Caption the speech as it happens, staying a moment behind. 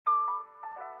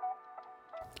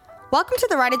Welcome to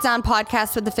the Write It Down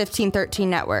podcast with the 1513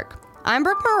 Network. I'm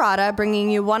Brooke Murata, bringing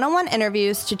you one-on-one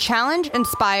interviews to challenge,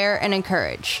 inspire, and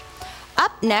encourage.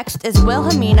 Up next is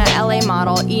Wilhelmina LA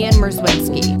model Ian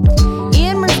Mierzwinski.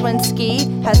 Ian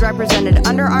Mierzwinski has represented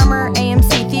Under Armour,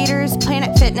 AMC Theaters,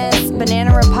 Planet Fitness,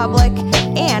 Banana Republic,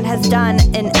 and has done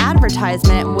an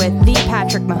advertisement with the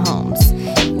Patrick Mahomes.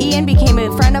 Ian became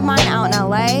a friend of mine out in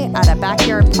LA at a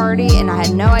backyard party, and I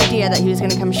had no idea that he was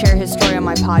going to come share his story on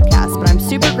my podcast, but I'm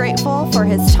super grateful for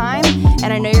his time,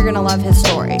 and I know you're going to love his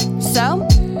story. So,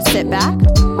 sit back,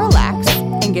 relax,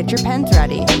 and get your pens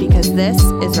ready, because this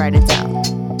is Write It Down.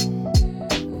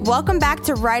 Welcome back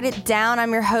to Write It Down.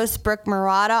 I'm your host, Brooke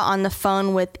Murata, on the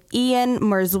phone with Ian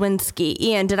Mierzwinski.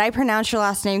 Ian, did I pronounce your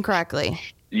last name correctly?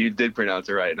 You did pronounce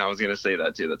it right, and I was going to say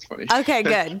that too. That's funny. Okay,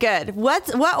 good.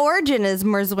 What origin is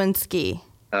Mierzwinski?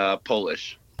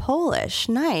 Polish. Polish.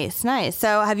 Nice.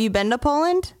 So have you been to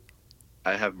Poland?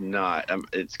 I have not.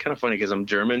 It's kind of funny because I'm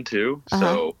German too.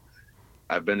 So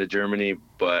I've been to Germany,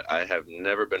 but I have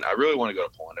never been. I really want to go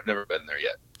to Poland. I've never been there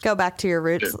yet. Go back to your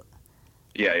roots.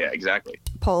 Yeah, exactly.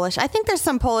 Polish. I think there's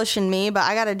some Polish in me, but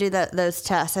I got to do those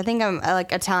tests. I think I'm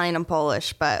like Italian and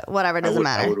Polish, but whatever, it doesn't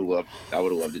matter. I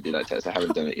would have loved to do that test. I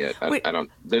haven't done it yet. I don't.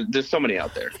 There's so many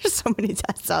out there. There's so many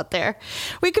tests out there.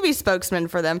 We could be spokesmen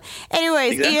for them.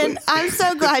 Anyways, exactly. Ian, I'm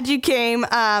so glad you came.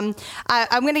 I'm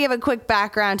going to give a quick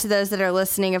background to those that are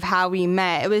listening of how we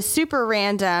met. It was super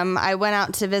random. I went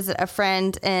out to visit a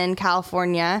friend in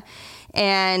California,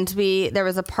 and there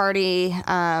was a party,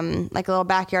 like a little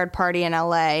backyard party in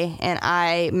LA, and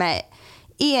I met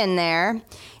Ian there.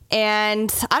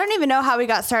 And I don't even know how we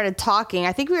got started talking.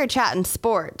 I think we were chatting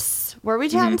sports. Were we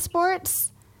chatting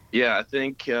sports? Yeah, I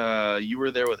think you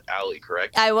were there with Allie,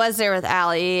 correct? I was there with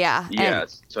Allie, yeah. Yeah,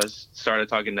 so I started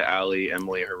talking to Allie,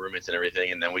 Emily, her roommates and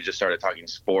everything, and then we just started talking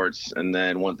sports, and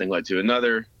then one thing led to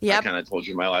another. Yep. I kind of told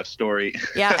you my life story.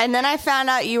 Yeah, and then I found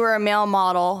out you were a male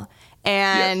model.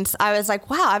 And yes. I was like,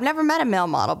 wow, I've never met a male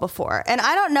model before. And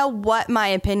I don't know what my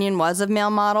opinion was of male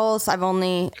models. I've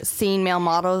only seen male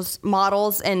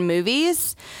models in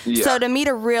movies. Yeah. So to meet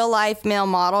a real life male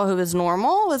model who was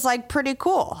normal was like pretty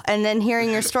cool. And then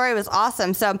hearing your story was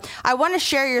awesome. So I want to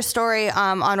share your story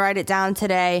on Write It Down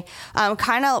today.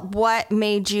 Kind of what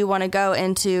made you want to go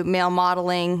into male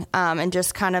modeling and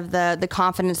just kind of the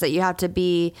confidence that you have to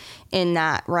be in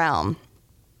that realm.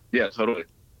 Yeah, totally.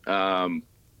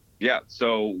 Yeah,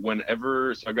 so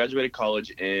I graduated college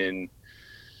in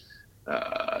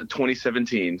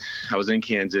 2017. I was in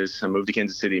Kansas. I moved to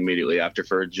Kansas City immediately after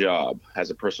for a job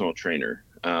as a personal trainer.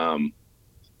 And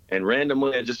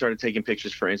randomly, I just started taking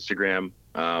pictures for Instagram.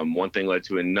 One thing led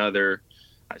to another.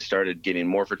 I started getting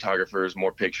more photographers,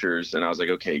 more pictures, and I was like,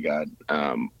 okay, God,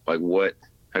 what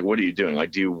are you doing? Like,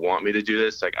 do you want me to do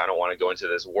this? Like, I don't want to go into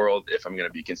this world if I'm going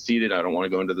to be conceited. I don't want to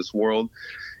go into this world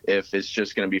if it's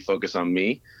just going to be focused on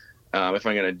me. If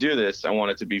I'm going to do this, I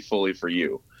want it to be fully for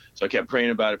you. So I kept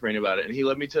praying about it. And he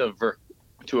led me to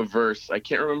a verse. I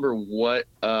can't remember what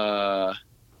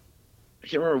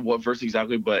verse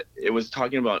exactly, but it was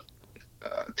talking about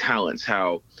talents,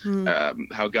 how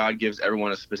God gives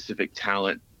everyone a specific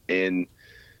talent in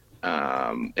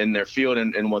their field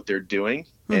and what they're doing.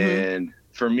 Mm-hmm. And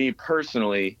for me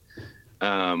personally,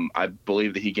 I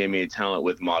believe that he gave me a talent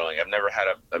with modeling. I've never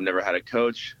had a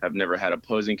coach. I've never had a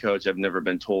posing coach. I've never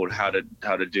been told how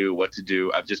to do what to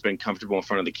do. I've just been comfortable in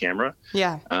front of the camera.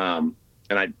 Yeah. And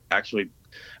I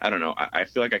don't know. I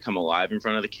feel like I come alive in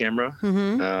front of the camera.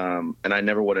 Mm-hmm. And I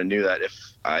never would have knew that if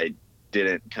I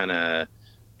didn't kind of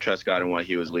trust God in what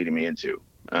he was leading me into.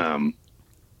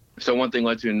 So one thing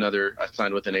led to another. I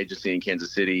signed with an agency in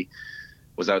Kansas City,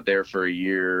 was out there for a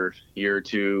year or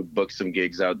two, booked some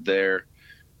gigs out there.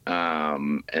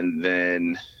 And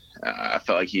then I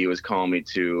felt like he was calling me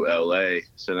to LA.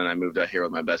 So then I moved out here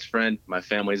with my best friend. My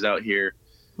family's out here.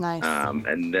 Nice.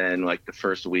 And then like the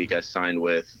first week I signed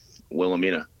with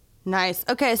Wilhelmina. Nice.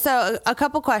 Okay, so a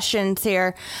couple questions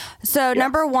here. So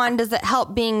number one, does it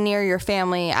help being near your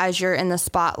family as you're in the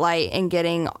spotlight and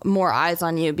getting more eyes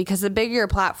on you? Because the bigger your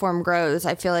platform grows,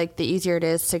 I feel like the easier it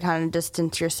is to kind of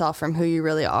distance yourself from who you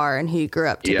really are and who you grew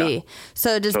up to be.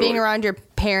 So does being around your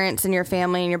parents and your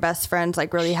family and your best friends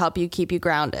like really help you keep you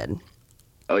grounded?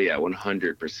 Oh yeah,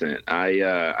 100%.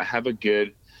 I have a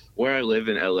good... Where I live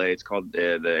in LA, it's called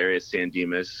the area San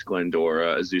Dimas,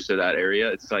 Glendora, Azusa, that area.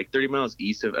 It's like 30 miles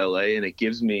east of LA, and it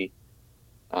gives me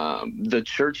the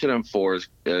church that I'm for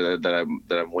that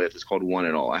I'm with is called One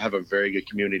and All. I have a very good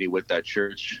community with that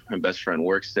church. My best friend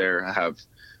works there. I have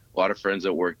a lot of friends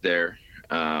that work there.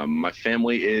 My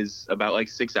family is about like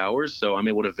 6 hours, so I'm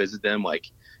able to visit them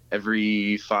like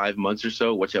every 5 months or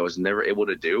so, which I was never able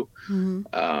to do.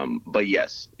 But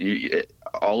yes,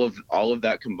 all of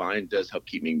that combined does help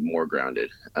keep me more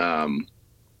grounded,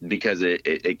 because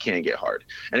it can get hard,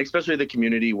 and especially the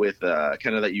community with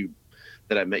kind of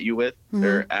that I met you with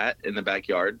or at in the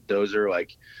backyard. Those are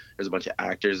like, there's a bunch of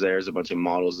actors there, there's a bunch of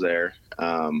models there.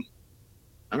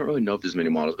 I don't really know if there's many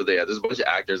models, but there's a bunch of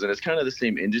actors, and it's kind of the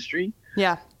same industry.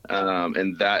 Yeah.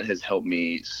 And that has helped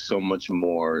me so much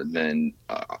more than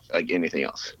like anything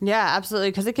else. Yeah,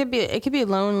 absolutely. Because it could be a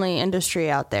lonely industry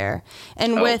out there.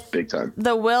 And with big time.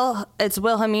 it's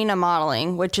Wilhelmina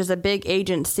Modeling, which is a big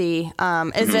agency.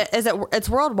 It's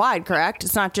worldwide, correct?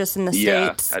 It's not just in the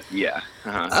States. Yeah.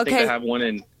 I think I have one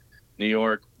in New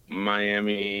York,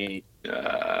 Miami,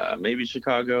 maybe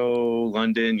Chicago,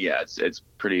 London. Yeah, it's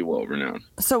pretty well renowned.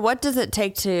 So what does it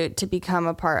take to become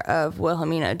a part of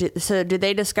Wilhelmina? Do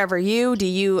they discover you? Do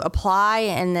you apply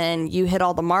and then you hit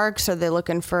all the marks? Are they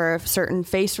looking for a certain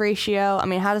face ratio? I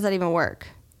mean, how does that even work?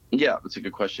 Yeah, that's a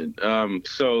good question.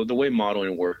 So the way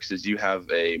modeling works is you have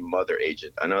a mother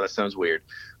agent. I know that sounds weird,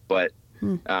 but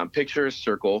picture a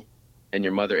circle and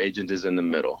your mother agent is in the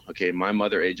middle. Okay, my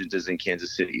mother agent is in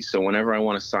Kansas City. So whenever I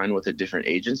want to sign with a different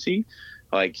agency,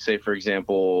 like say, for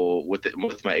example, with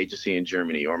my agency in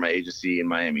Germany or my agency in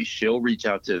Miami, she'll reach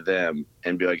out to them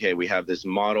and be like, hey, we have this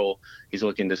model. He's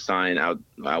looking to sign out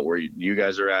where you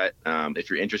guys are at. If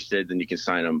you're interested, then you can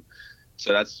sign him.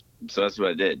 So that's what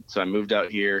I did. So I moved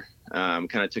out here,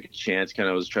 kind of took a chance, kind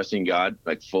of was trusting God,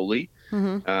 like fully.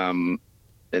 And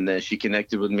then she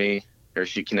connected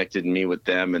me with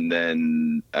them. And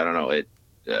then, I don't know,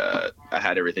 I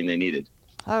had everything they needed.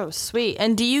 Oh, sweet.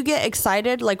 And do you get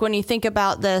excited, like when you think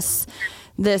about this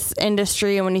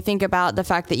industry and when you think about the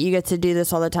fact that you get to do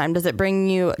this all the time, does it bring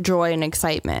you joy and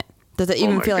excitement? Does it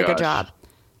even feel like a job?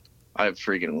 I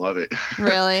freaking love it.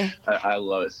 Really? I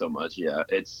love it so much. Yeah.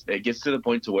 It gets to the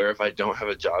point to where if I don't have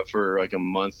a job for like a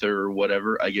month or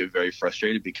whatever, I get very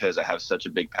frustrated because I have such a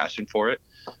big passion for it.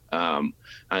 I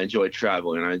enjoy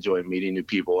traveling. I enjoy meeting new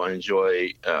people. I enjoy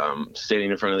standing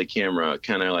in front of the camera,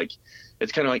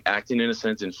 it's kind of like acting in a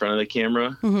sense in front of the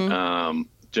camera.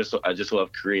 I just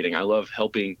love creating. I love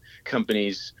helping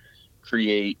companies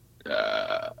create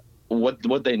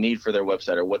what they need for their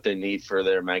website or what they need for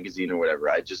their magazine or whatever.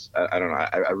 I don't know.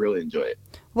 I really enjoy it.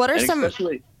 What are some?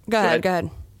 Go ahead.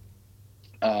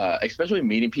 Especially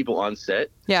meeting people on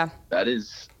set. Yeah. That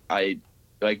is,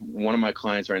 like one of my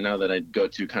clients right now that I go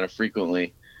to kind of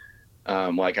frequently.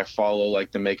 Like I follow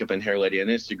like the makeup and hair lady on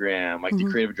Instagram, like the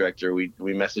creative director, we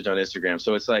message on Instagram.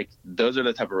 So it's like, those are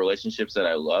the type of relationships that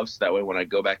I love. So that way, when I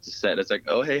go back to set, it's like,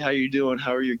 oh, hey, how you doing?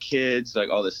 How are your kids? Like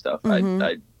all this stuff.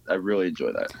 I really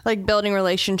enjoy that. Like building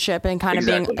relationship and kind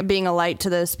of being a light to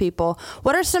those people.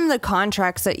 What are some of the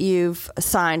contracts that you've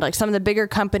signed? Like some of the bigger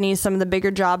companies, some of the bigger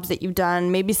jobs that you've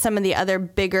done, maybe some of the other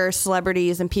bigger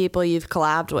celebrities and people you've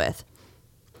collabed with?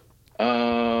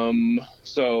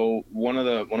 So one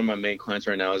of my main clients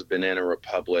right now is Banana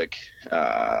Republic.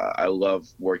 I love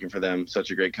working for them.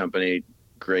 Such a great company.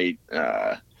 Great.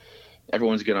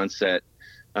 Everyone's good on set.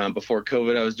 Before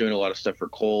COVID, I was doing a lot of stuff for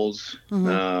Kohl's.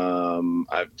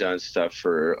 I've done stuff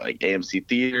for like AMC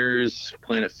Theaters,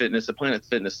 Planet Fitness. The Planet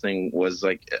Fitness thing was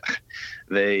like,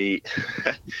 they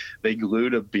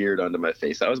glued a beard onto my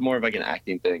face. That was more of like an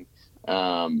acting thing.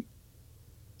 One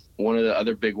of the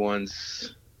other big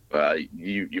ones,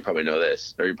 you probably know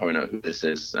this, or you probably know who this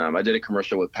is. I did a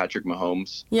commercial with Patrick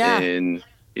Mahomes. Yeah. We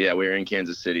were in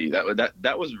Kansas City.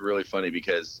 That was really funny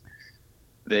because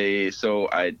I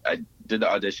did the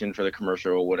audition for the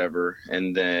commercial or whatever,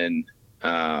 and then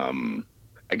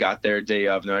I got there day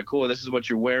of, and they're like, cool, this is what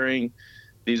you're wearing.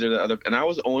 These are the other, and I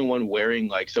was the only one wearing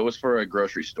so it was for a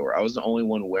grocery store. I was the only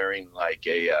one wearing like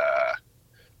a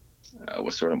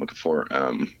what's the word I'm looking for?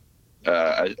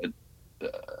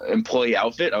 Employee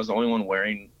outfit. I was the only one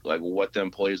wearing like what the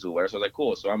employees would wear. So I was like,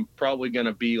 cool. So I'm probably going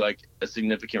to be like a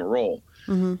significant role.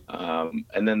 And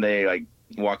then they like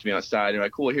walked me outside and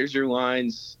like, cool, here's your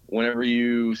lines. Whenever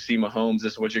you see Mahomes,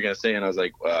 this is what you're going to say. And I was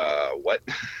like, what?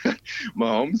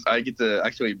 Mahomes? I get to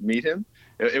actually meet him.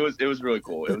 It was really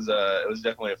cool. It was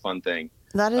definitely a fun thing.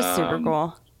 That is super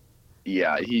cool.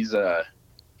 Yeah. He's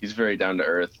very down to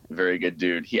earth, very good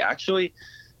dude. He actually,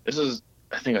 this is,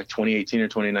 I think like 2018 or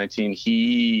 2019,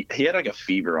 he had like a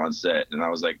fever on set, and I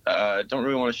was like, don't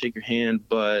really want to shake your hand,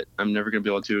 but I'm never gonna be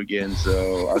able to again,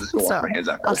 so I'll just go wash my hands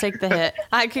after. I'll take the hit.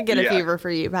 I could get a fever for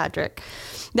you, Patrick.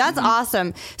 That's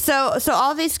awesome. So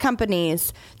all these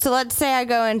companies, so let's say I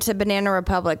go into Banana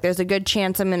Republic, there's a good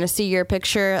chance I'm going to see your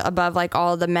picture above like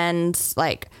all the men's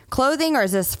like clothing, or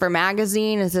is this for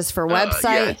magazine? Is this for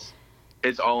website?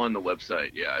 It's all on the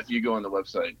website. Yeah. If you go on the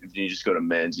website, if you just go to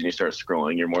men's and you start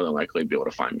scrolling, you're more than likely to be able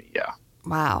to find me. Yeah.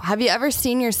 Wow. Have you ever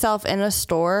seen yourself in a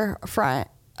store front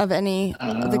of any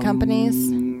of the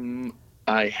companies?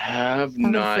 I have That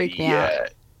would not freak me out.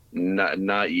 yet.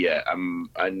 Not yet.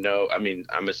 I know. I mean,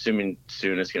 I'm assuming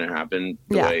soon it's going to happen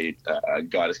the Yeah. way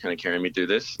God is kind of carrying me through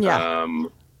this. Yeah.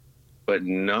 But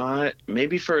not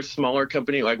maybe for a smaller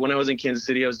company. Like when I was in Kansas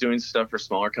City, I was doing stuff for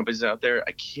smaller companies out there.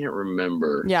 I can't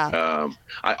remember. Yeah.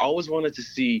 I always wanted to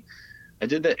see. I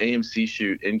did that AMC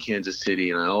shoot in Kansas City,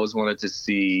 and I always wanted to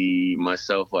see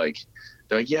myself like.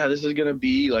 They're like, yeah, this is gonna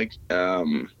be like.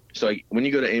 So like when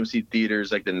you go to AMC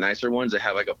theaters, like the nicer ones, they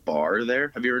have like a bar there.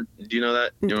 Do you know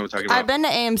that? You know what I'm talking about? I've been to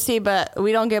AMC, but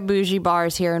we don't get bougie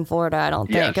bars here in Florida, I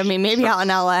don't think. Yeah. I mean, maybe out in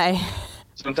LA.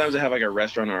 Sometimes they have like a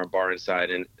restaurant or a bar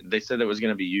inside, and they said that was going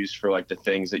to be used for like the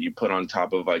things that you put on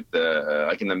top of like the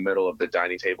like in the middle of the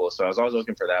dining table. So I was always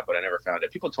looking for that, but I never found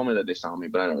it. People told me that they saw me,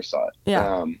 but I never saw it.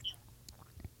 Yeah.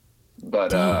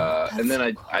 And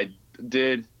then I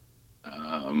did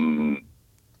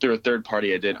through a third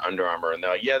party, I did Under Armour, and they're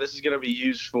like, yeah, this is going to be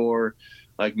used for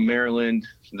like Maryland,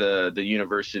 the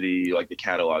university, like the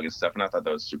catalog and stuff. And I thought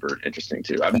that was super interesting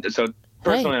too.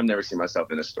 Personally, I've never seen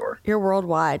myself in a store. You're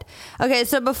worldwide. Okay,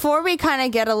 so before we kind of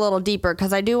get a little deeper,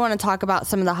 because I do want to talk about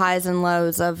some of the highs and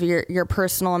lows of your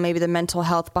personal and maybe the mental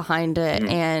health behind it.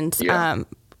 Mm-hmm. And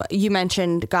you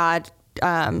mentioned God,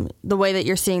 the way that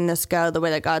you're seeing this go, the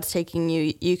way that God's taking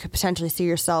you, you could potentially see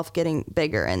yourself getting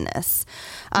bigger in this.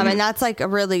 And that's like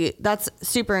that's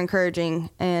super encouraging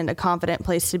and a confident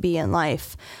place to be in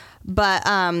life. But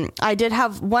I did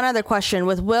have one other question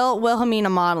with Wilhelmina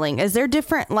Modeling. Is there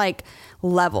different like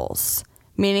levels?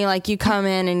 Meaning like you come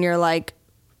in and you're like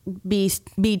B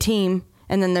team,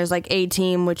 and then there's like A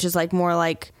team, which is like more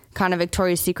like kind of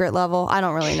Victoria's Secret level. I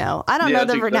don't really know. I don't know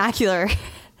the vernacular.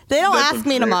 They don't ask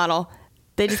me to model.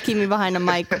 They just keep me behind a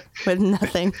mic with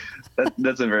nothing.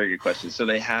 That's a very good question. So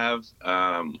they have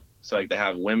they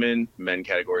have women, men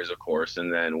categories, of course,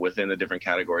 and then within the different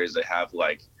categories they have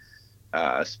like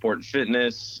sport and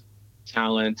fitness,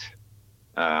 talent,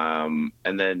 and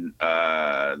then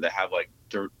they have like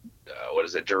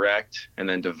direct, and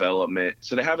then development.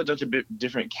 So they have a bunch of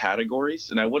different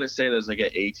categories, and I wouldn't say there's like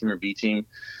an A team or B team.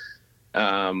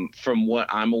 From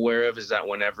what I'm aware of is that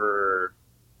whenever,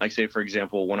 like say for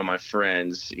example, one of my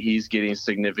friends, he's getting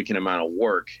significant amount of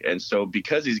work, and so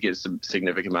because he's getting some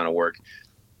significant amount of work,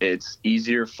 it's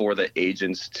easier for the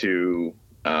agents to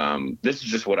this is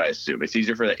just what I assume. It's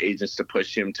easier for the agents to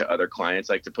push him to other clients,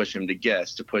 like to push him to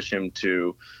Guess, to push him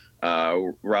to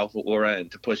Ralph Lauren,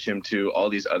 to push him to all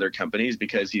these other companies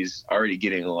because he's already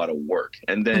getting a lot of work.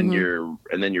 And then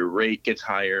your rate gets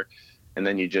higher, and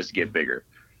then you just get bigger.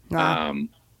 Wow.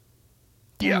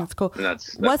 Yeah, that's cool. And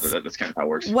that's kind of how it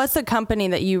works. What's a company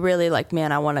that you really like?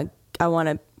 Man, I want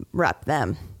to rep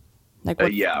them. Like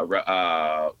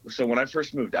so when I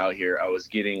first moved out here, I was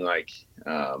getting like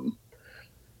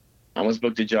I almost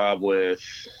booked a job with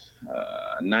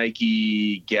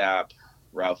Nike, Gap,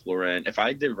 Ralph Lauren. If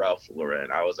I did Ralph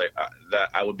Lauren, I was like that.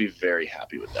 I would be very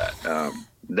happy with that.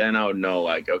 Then I would know,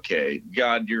 like, okay,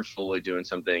 God, you're fully doing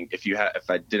something. If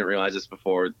I didn't realize this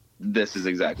before, this is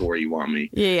exactly where you want me.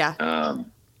 Yeah.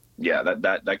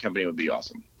 That company would be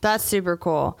awesome. That's super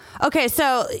cool. Okay,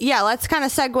 so yeah, let's kind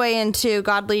of segue into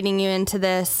God leading you into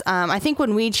this. I think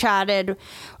when we chatted,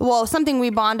 something we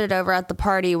bonded over at the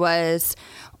party was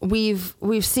we've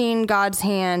seen God's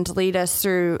hand lead us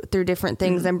through different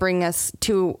things and bring us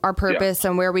to our purpose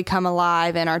and where we come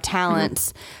alive and our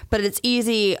talents. But it's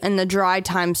easy in the dry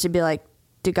times to be like,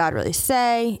 did God really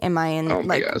say? Am I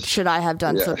in should I have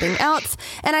done something else?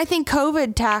 And I think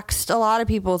COVID taxed a lot of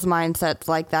people's mindsets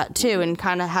like that too, and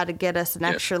kind of had to get us an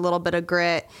extra little bit of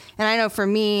grit. And I know for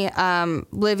me,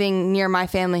 living near my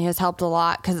family has helped a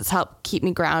lot because it's helped keep me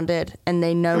grounded, and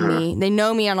they know me. They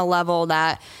know me on a level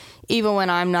that even when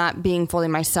I'm not being fully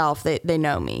myself, they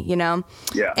know me, you know?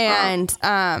 Yeah.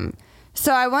 And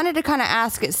so I wanted to kind of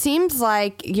ask, it seems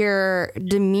like your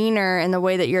demeanor and the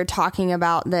way that you're talking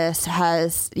about this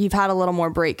you've had a little more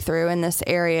breakthrough in this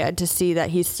area to see that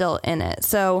he's still in it.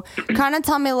 So kind of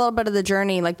tell me a little bit of the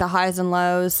journey, like the highs and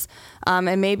lows,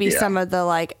 and maybe some of the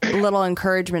like little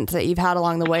encouragements that you've had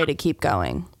along the way to keep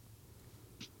going.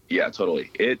 Yeah, totally.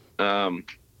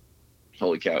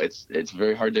 Holy cow. It's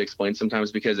very hard to explain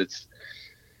sometimes because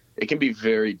it can be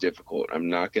very difficult. I'm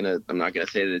not gonna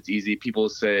say that it's easy. People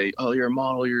say, "Oh, you're a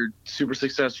model. You're super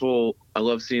successful. I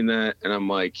love seeing that." And I'm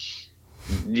like,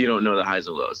 you don't know the highs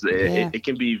and lows. It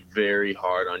can be very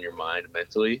hard on your mind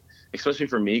mentally, especially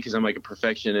for me, because I'm like a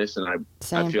perfectionist and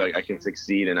I feel like I can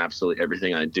succeed in absolutely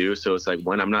everything I do. So it's like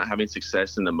when I'm not having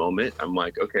success in the moment, I'm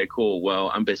like, okay, cool.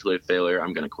 Well, I'm basically a failure.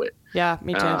 I'm going to quit. Yeah,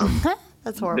 me too.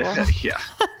 That's horrible. Yeah.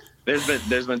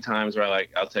 There's been times where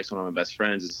I'll text one of my best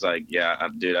friends. It's like, yeah,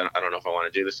 dude, I don't know if I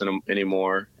want to do this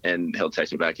anymore. And he'll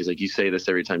text me back. He's like, you say this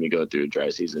every time you go through a dry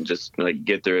season. Just like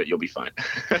get through it. You'll be fine.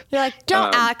 You're like,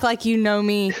 don't act like you know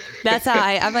me. That's how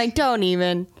I'm like, don't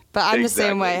even. But I'm the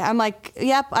same way. I'm like,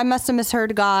 yep, I must have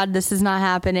misheard God. This is not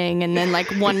happening. And then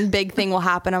like one big thing will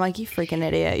happen. I'm like, you freaking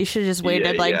idiot. You should have just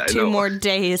waited two more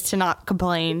days to not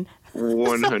complain.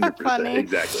 100%.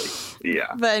 Exactly.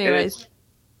 Yeah. But anyways.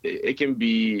 It can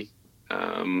be,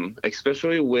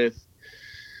 especially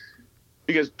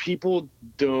because people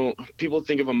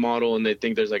think of a model and they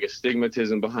think there's like a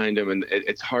stigmatism behind them. And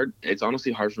it's hard. It's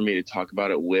honestly hard for me to talk about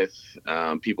it with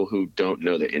people who don't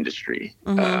know the industry.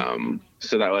 Mm-hmm.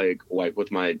 So that like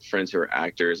with my friends who are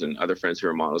actors and other friends who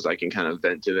are models, I can kind of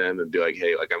vent to them and be like,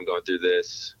 hey, like I'm going through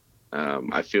this.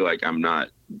 I feel like I don't know.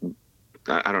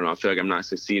 I feel like I'm not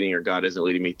succeeding or God isn't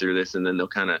leading me through this. And then they'll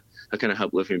kind of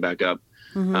help lift me back up.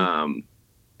 Mm-hmm.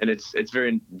 And it's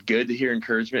very good to hear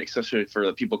encouragement, especially for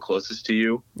the people closest to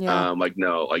you. Yeah. Like,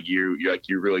 no, like you're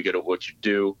really good at what you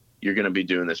do. You're going to be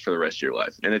doing this for the rest of your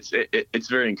life. And it's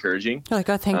very encouraging. You're like,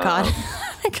 oh, thank God.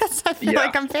 Because I feel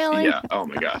like I'm failing. Yeah. Oh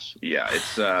my gosh. Yeah.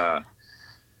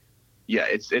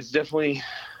 It's definitely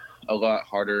a lot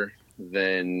harder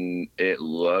than it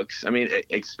looks. I mean,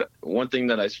 one thing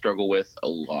that I struggle with a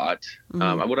lot,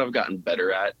 mm-hmm. What I've gotten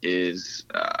better at is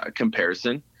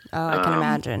comparison. Oh, I can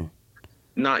imagine.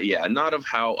 Not of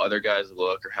how other guys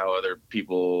look or how other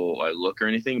people look or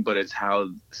anything, but it's how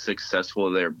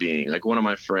successful they're being. Like one of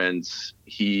my friends,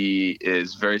 he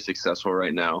is very successful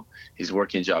right now. He's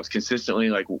working jobs consistently.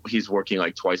 Like he's working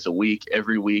like twice a week,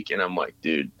 every week. And I'm like,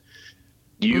 dude,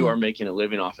 you are making a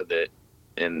living off of it.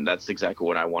 And that's exactly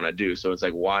what I want to do. So it's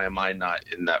like, why am I not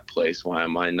in that place? Why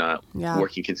am I not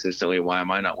working consistently? Why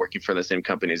am I not working for the same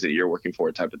companies that you're working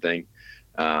for, type of thing?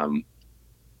 And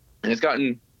it's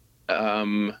gotten,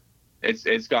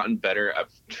 it's gotten better.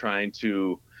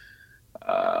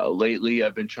 Lately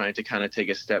I've been trying to kind of take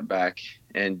a step back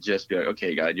and just be like,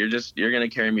 okay, God, you're going to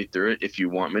carry me through it. If you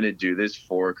want me to do this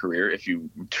for a career, if you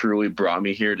truly brought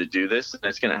me here to do this, then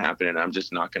it's going to happen. And I'm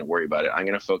just not going to worry about it. I'm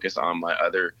going to focus on my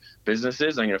other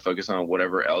businesses. I'm going to focus on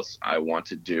whatever else I want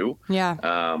to do.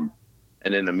 Yeah.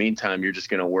 And in the meantime, you're just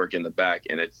going to work in the back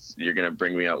and you're going to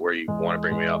bring me out where you want to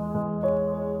bring me out.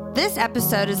 This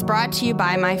episode is brought to you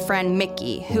by my friend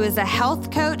Mickey, who is a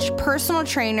health coach, personal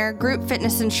trainer, group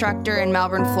fitness instructor in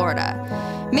Melbourne,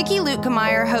 Florida. Mickey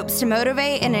Lutkemeyer hopes to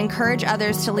motivate and encourage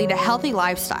others to lead a healthy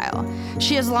lifestyle.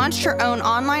 She has launched her own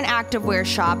online activewear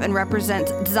shop and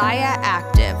represents Zaya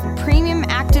Active, premium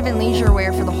active and leisure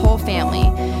wear for the whole family.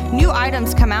 New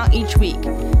items come out each week.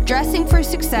 Dressing for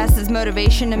success is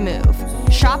motivation to move.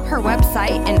 Shop her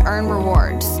website and earn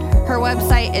rewards. Her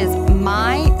website is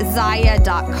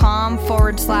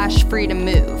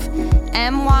myzaya.com/free-to-move.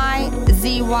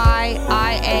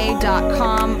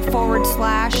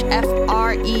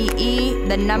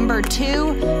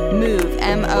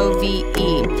 myzya.com/FREE2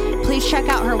 MOVE. Please check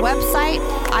out her website.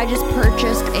 I just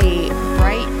purchased a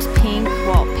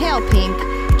pale pink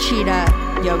cheetah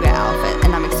yoga outfit,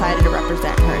 and I'm excited to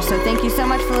represent her. So thank you so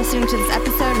much for listening to this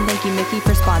episode, and thank you, Mickey,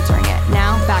 for sponsoring it.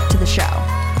 Now, back to the show.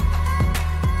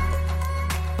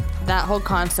 That whole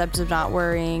concept of not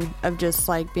worrying, of just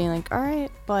like being like, all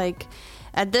right, like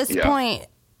at this point,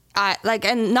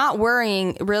 and not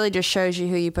worrying really just shows you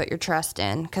who you put your trust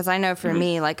in. Cause I know for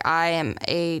me, like I am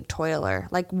a toiler,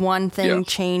 like one thing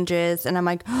changes and I'm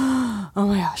like, oh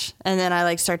my gosh. And then I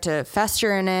like start to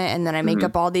fester in it. And then I make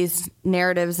up all these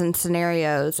narratives and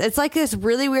scenarios. It's like this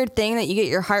really weird thing that you get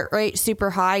your heart rate super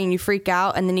high and you freak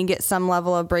out. And then you get some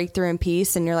level of breakthrough and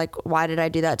peace. And you're like, why did I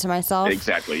do that to myself?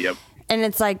 Exactly. Yep. And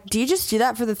it's like, do you just do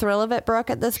that for the thrill of it, Brooke,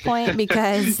 at this point?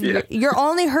 Because you're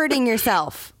only hurting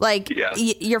yourself. Like,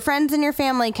 your friends and your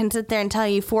family can sit there and tell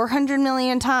you 400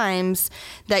 million times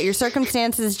that your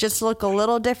circumstances just look a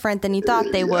little different than you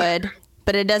thought they would.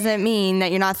 But it doesn't mean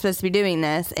that you're not supposed to be doing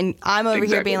this. And I'm over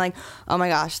here being like, oh my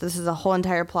gosh, this is a whole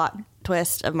entire plot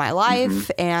twist of my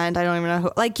life. And I don't even know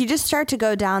who. Like, you just start to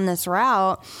go down this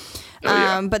route.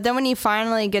 But then when you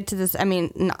finally get to this, I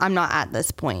mean, I'm not at this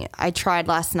point. I tried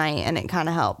last night and it kind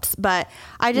of helps, but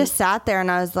I just sat there and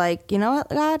I was like, you know what,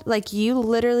 God, like you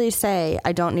literally say,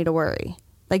 I don't need to worry.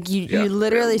 Like you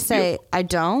literally say, I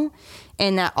don't.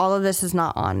 And that all of this is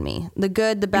not on me. The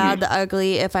good, the bad, the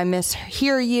ugly, if I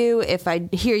mishear you, if I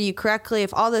hear you correctly,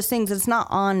 if all those things, it's not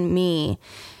on me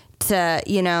to,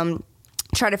 you know,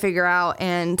 try to figure out.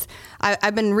 And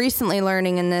I've been recently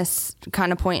learning in this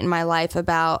kind of point in my life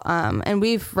about, and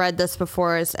we've read this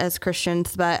before as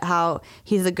Christians, but how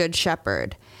he's a good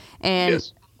shepherd. And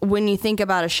Yes. when you think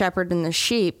about a shepherd and the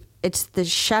sheep, it's the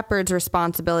shepherd's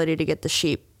responsibility to get the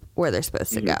sheep where they're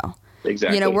supposed to go.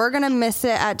 Exactly. You know, we're going to miss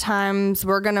it at times.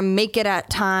 We're going to make it at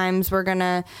times. We're going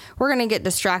to get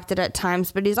distracted at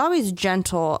times, but he's always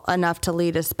gentle enough to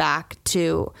lead us back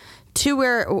to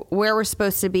where we're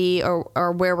supposed to be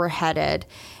or where we're headed.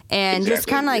 And just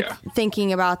kind of like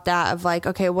thinking about that of like,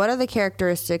 okay, what are the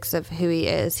characteristics of who he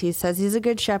is? He says he's a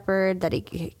good shepherd, that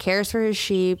he cares for his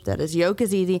sheep, that his yoke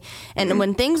is easy. And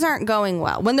when things aren't going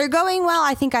well, when they're going well,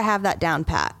 I think I have that down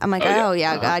pat. I'm like,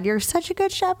 God, you're such a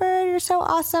good shepherd. You're so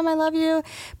awesome. I love you.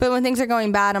 But when things are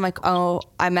going bad, I'm like, oh,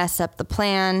 I messed up the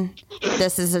plan.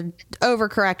 This is an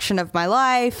overcorrection of my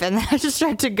life. And then I just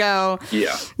start to go,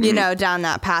 you know, down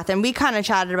that path. And we kind of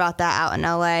chatted about that out in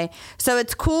LA. So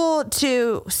it's cool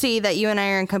to see that you and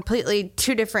I are in completely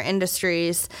two different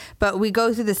industries, but we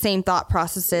go through the same thought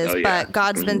processes. But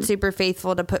God's been super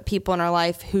faithful to put people in our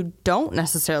life who don't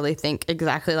necessarily think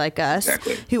exactly like us,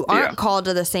 who aren't called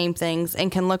to the same things,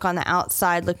 and can look on the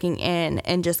outside looking in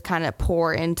and just kind of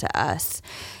pour into us.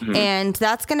 And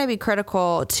that's going to be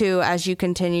critical too as you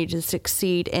continue to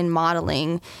succeed in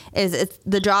modeling.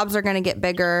 The jobs are going to get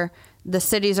bigger. The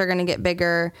cities are going to get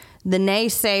bigger. The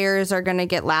naysayers are going to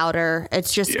get louder.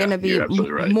 It's just going to be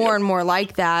more and more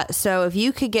like that. So if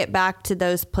you could get back to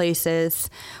those places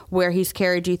where he's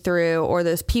carried you through, or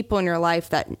those people in your life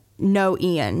that know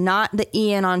Ian, not the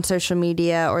Ian on social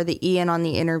media or the Ian on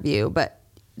the interview, but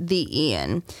the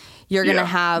Ian, you're going to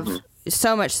have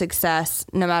so much success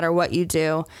no matter what you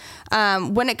do.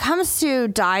 When it comes to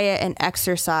diet and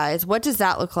exercise, what does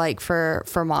that look like for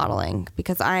modeling?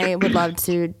 Because I would love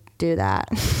to do that.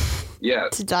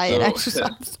 To diet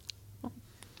exercise.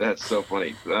 That's so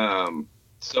funny.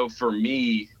 So for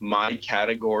me, my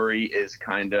category is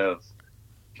kind of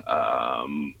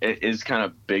it is kind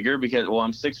of bigger because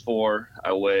I'm 6'4",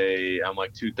 I'm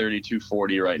like 230,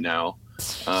 240 right now.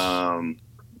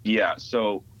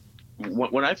 So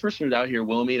when I first moved out here,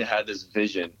 Wilhelmina had this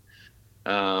vision.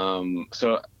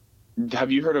 So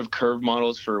have you heard of curve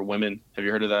models for women? Have you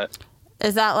heard of that?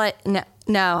 Is that like, no,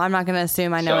 I'm not going to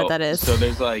assume I know what that is. So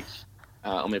there's like,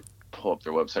 let me pull up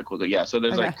their website quickly. Yeah. So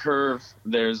there's like curve,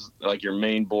 there's like your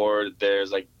main board,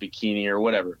 there's like bikini or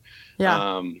whatever.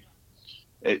 Yeah.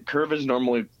 Curve is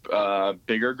normally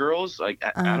bigger girls. Like,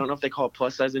 I don't know if they call it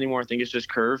plus size anymore. I think it's just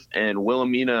curve. And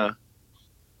Wilhelmina,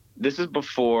 this is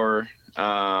before,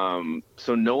 so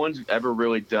no one's ever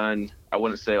really done, I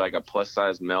wouldn't say like a plus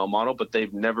size male model, but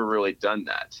they've never really done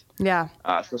that. Yeah.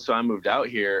 So I moved out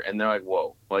here and they're like,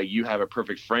 whoa, like you have a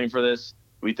perfect frame for this.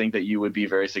 We think that you would be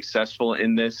very successful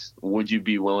in this. Would you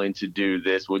be willing to do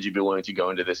this? Would you be willing to go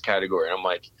into this category? And I'm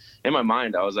like, in my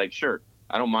mind, I was like, sure,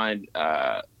 I don't mind.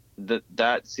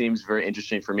 That seems very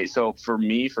interesting for me. So for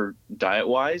me, for diet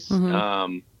wise,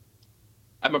 I'm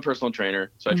a personal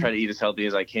trainer, so I try to eat as healthy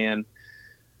as I can.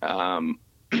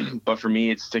 But for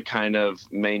me, it's to kind of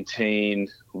maintain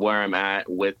where I'm at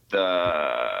with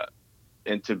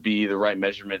and to be the right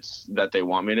measurements that they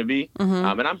want me to be. And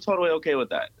I'm totally okay with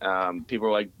that. People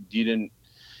are like, you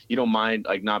don't mind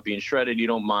like not being shredded. You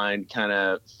don't mind kind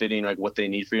of fitting like what they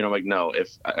need for you. And I'm like, no,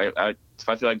 if I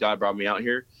feel like God brought me out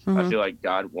here, I feel like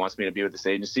God wants me to be with this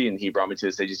agency and he brought me to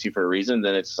this agency for a reason,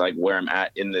 then it's like where I'm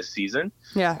at in this season.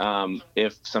 Yeah.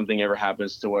 If something ever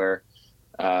happens to where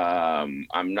I'm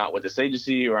not with this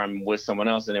agency or I'm with someone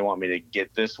else and they want me to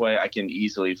get this way, I can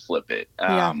easily flip it.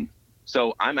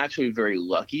 So I'm actually very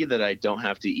lucky that I don't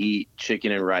have to eat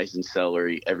chicken and rice and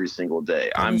celery every single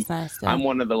day. I'm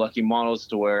one of the lucky models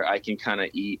to where I can kind of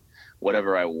eat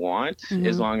whatever I want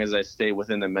as long as I stay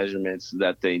within the measurements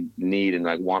that they need and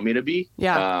like want me to be.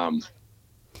 Yeah.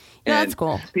 That's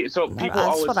cool. So people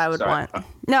that's what I would want.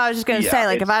 No, I was just going to say,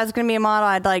 like, if I was going to be a model,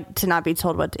 I'd like to not be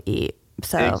told what to eat.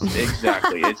 So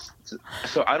exactly.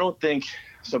 So I don't think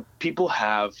so. People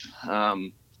have.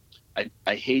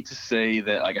 I hate to say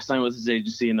that. Like I signed with this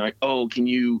agency, and they're like, "Oh, can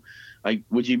you, like,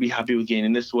 would you be happy with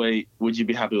gaining this weight? Would you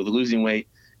be happy with losing weight?"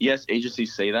 Yes,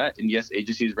 agencies say that, and yes,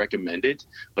 agencies recommend it.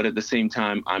 But at the same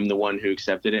time, I'm the one who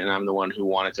accepted it, and I'm the one who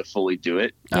wanted to fully do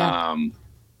it. Yeah.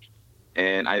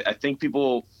 And I think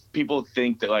people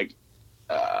think that like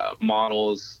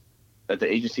models, that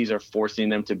the agencies are forcing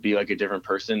them to be like a different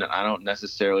person. And I don't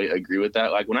necessarily agree with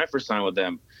that. Like when I first signed with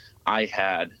them,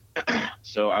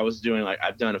 so I was doing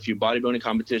I've done a few bodybuilding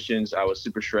competitions. I was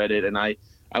super shredded, and I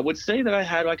would say that I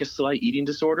had like a slight eating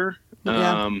disorder,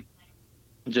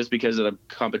 just because of the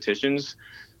competitions.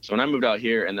 So when I moved out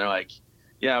here and they're like,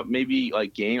 maybe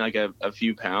like gain like a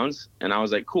few pounds. And I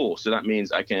was like, cool. So that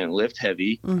means I can lift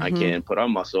heavy, I can put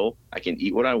on muscle, I can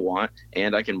eat what I want,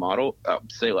 and I can model,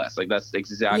 say less. Like that's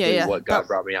exactly what God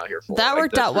brought me out here for. That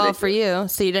worked out well for you.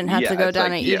 So you didn't have to go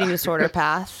down an eating disorder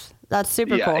path. That's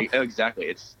super cool. Exactly.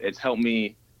 It's helped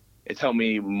me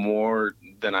more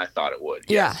than I thought it would.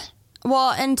 Yeah. Yes.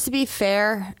 Well, and to be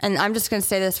fair, and I'm just going to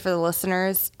say this for the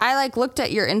listeners, I like looked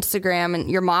at your Instagram and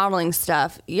your modeling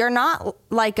stuff. You're not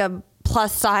like a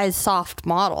plus size soft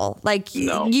model. Like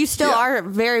you still are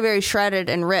very, very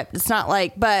shredded and ripped. It's not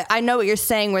like, but I know what you're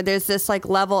saying where there's this like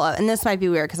level of, and this might be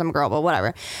weird because I'm a girl, but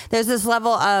whatever. There's this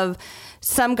level of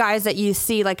some guys that you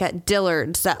see like at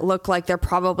Dillard's that look like they're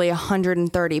probably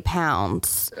 130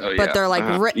 pounds, but they're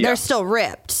like, they're still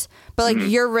ripped. But like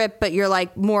you're ripped, but you're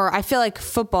like more, I feel like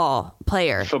football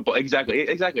player. Football, exactly.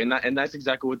 And that's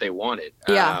exactly what they wanted.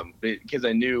 Yeah. Because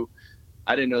I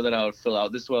didn't know that I would fill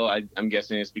out this well. I'm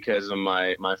guessing it's because of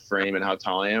my frame and how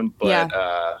tall I am. But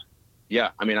I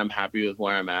mean, I'm happy with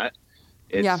where I'm at.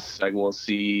 It's like we'll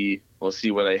see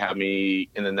where they have me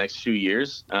in the next few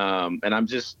years. And I'm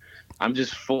just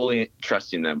fully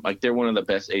trusting them. Like they're one of the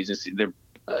best agencies.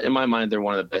 In my mind, they're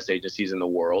one of the best agencies in the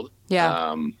world.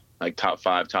 Yeah. Like top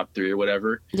 5, top 3 or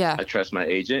whatever. Yeah. I trust my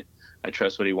agent. I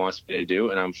trust what he wants me to do,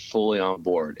 and I'm fully on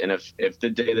board. And if the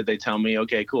day that they tell me,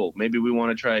 okay, cool, maybe we want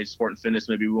to try sport and fitness,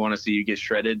 maybe we want to see you get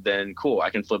shredded, then cool,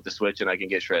 I can flip the switch and I can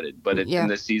get shredded. But in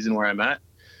this season where I'm at,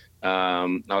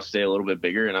 I'll stay a little bit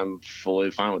bigger, and I'm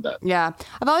fully fine with that. Yeah.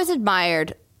 I've always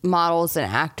admired models and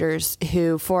actors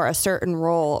who for a certain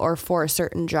role or for a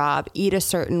certain job eat a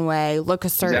certain way, look a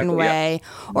certain way,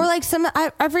 or like I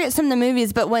forget some of the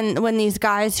movies, but when these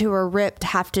guys who are ripped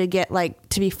have to get like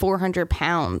to be 400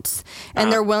 pounds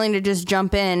and they're willing to just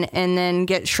jump in and then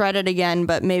get shredded again,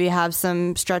 but maybe have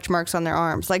some stretch marks on their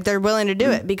arms, like they're willing to do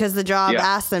it because the job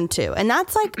asked them to. And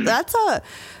that's a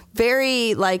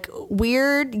very like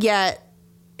weird yet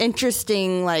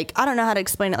interesting, like, I don't know how to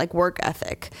explain it, like work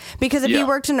ethic. Because if you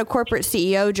worked in a corporate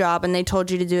CEO job and they told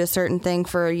you to do a certain thing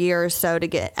for a year or so to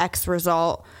get X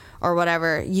result or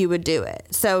whatever, you would do it.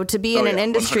 So to be in an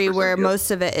industry where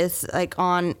most of it is like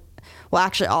on, well,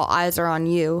 actually all eyes are on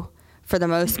you for the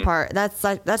most part,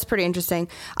 that's pretty interesting.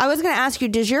 I was going to ask you,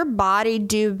 does your body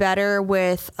do better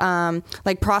with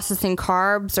like processing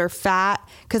carbs or fat?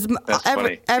 Because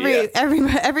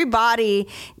every body,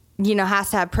 you know, has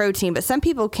to have protein, but some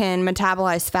people can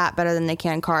metabolize fat better than they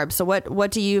can carbs. So what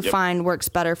do you find works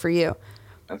better for you?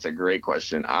 That's a great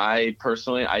question. I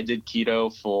did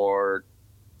keto for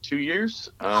 2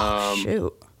 years.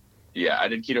 Shoot. Yeah, I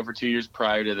did keto for 2 years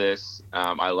prior to this.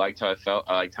 I liked how I felt.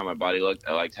 I liked how my body looked.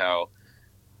 I liked how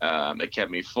it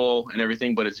kept me full and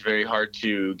everything, but it's very hard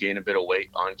to gain a bit of weight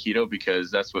on keto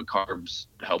because that's what carbs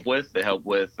help with. They help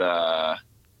with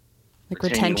like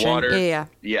retention. Water.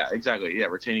 Yeah, exactly. Yeah,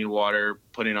 retaining water,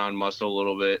 putting on muscle a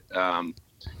little bit.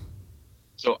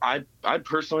 So I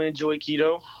personally enjoy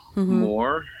keto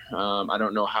more. I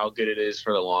don't know how good it is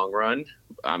for the long run.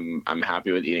 I'm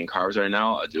happy with eating carbs right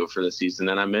now. I do it for the season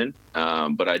that I'm in.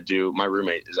 But my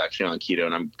roommate is actually on keto,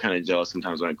 and I'm kind of jealous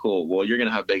sometimes. I'm like, cool, well, you're going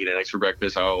to have bacon and eggs for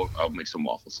breakfast. I'll make some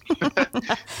waffles.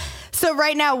 So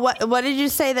right now, what did you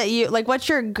say that you, like, what's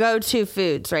your go-to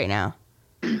foods right now?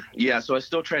 Yeah, so I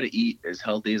still try to eat as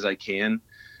healthy as I can.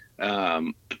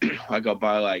 Like I'll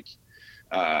buy like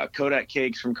Kodak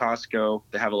cakes from Costco.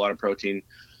 They have a lot of protein.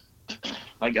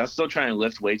 Like I'll still try and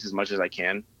lift weights as much as I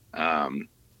can.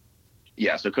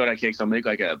 So Kodak cakes, I'll make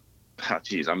like a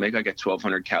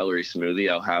 1,200 calorie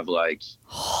smoothie. I'll have like,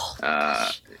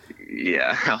 I'll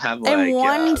have like, and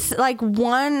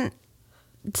one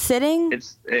sitting.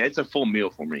 It's a full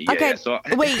meal for me. Okay. So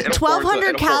wait,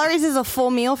 1,200 calories is a full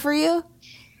meal for you?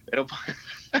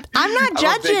 I'm not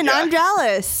judging. I'm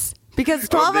jealous because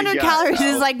 1,200 calories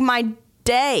is like my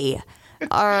day.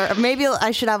 Or maybe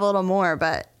I should have a little more,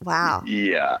 but wow.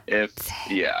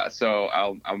 So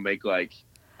I'll make like,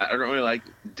 I don't really like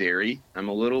dairy. I'm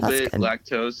a little bit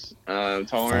lactose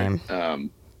tolerant.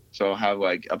 So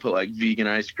I'll put like vegan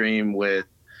ice cream with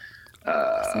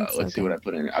let's see what I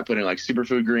put in. I put in like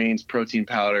superfood greens, protein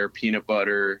powder, peanut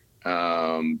butter,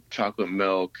 chocolate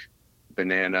milk,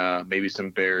 banana, maybe some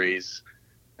berries,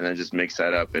 and then just mix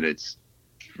that up, and it's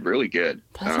really good.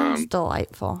 That sounds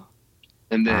delightful.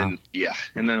 And then,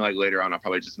 and then like later on, I'll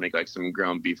probably just make like some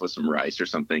ground beef with some rice or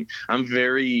something. I'm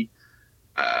very,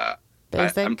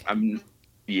 basic. I'm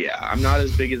not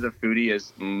as big as a foodie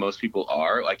as most people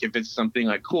are. Like if it's something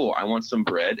like, cool, I want some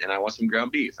bread and I want some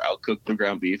ground beef, I'll cook the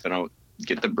ground beef and I'll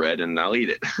get the bread and I'll eat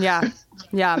it.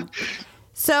 Yeah.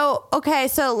 So, okay,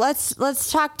 so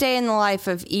let's talk day in the life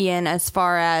of Ian as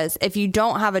far as if you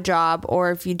don't have a job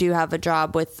or if you do have a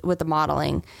job with the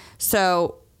modeling.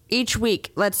 So each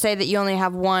week, let's say that you only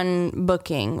have one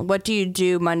booking. What do you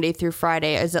do Monday through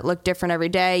Friday? Does it look different every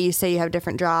day? You say you have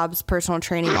different jobs, personal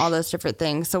training, all those different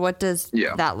things. So what does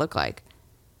that look like?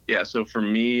 Yeah, so for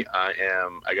me, I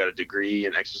got a degree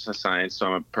in exercise science, so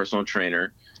I'm a personal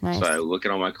trainer. Nice. So I look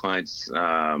at all my clients,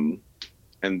 and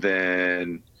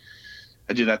then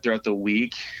I do that throughout the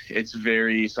week.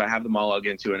 So I have them all log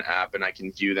into an app and I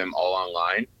can view them all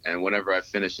online. And whenever I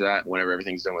finish that, whenever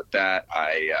everything's done with that,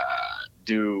 I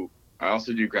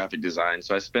also do graphic design.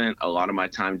 So I spent a lot of my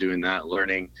time doing that,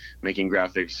 learning, making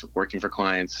graphics, working for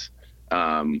clients.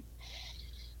 I'm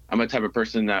a type of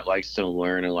person that likes to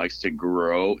learn and likes to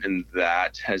grow, and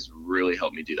that has really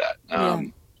helped me do that.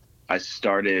 I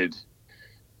started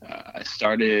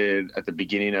at the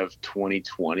beginning of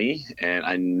 2020, and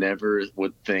I never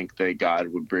would think that God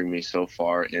would bring me so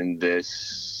far in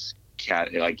this I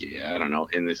don't know,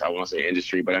 in this, I won't say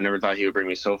industry, but I never thought he would bring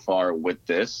me so far with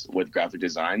graphic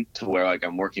design, to where like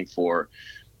I'm working for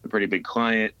a pretty big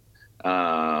client,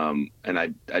 and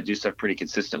I do stuff pretty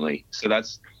consistently. So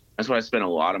that's what I spend a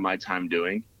lot of my time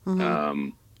doing. Mm-hmm.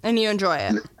 And you enjoy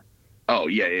it? Oh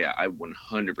yeah. I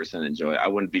 100% enjoy it. I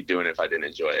wouldn't be doing it if I didn't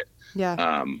enjoy it.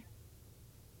 Yeah.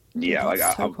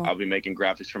 Cool. I'll be making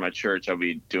graphics for my church. I'll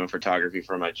be doing photography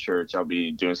for my church. I'll be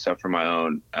doing stuff for my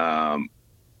own.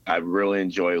 I really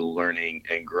enjoy learning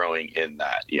and growing in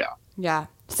that. Yeah. Yeah.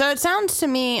 So it sounds to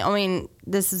me, I mean,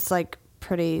 this is like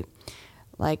pretty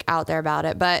like out there about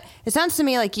it, but it sounds to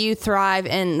me like you thrive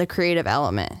in the creative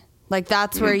element. Like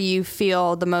that's where you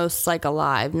feel the most like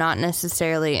alive, not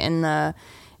necessarily in the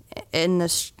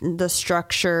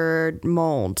structured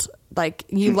mold. Like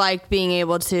you like being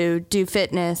able to do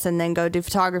fitness and then go do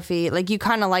photography. Like you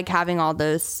kind of like having all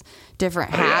those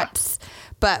different hats.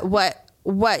 But what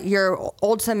your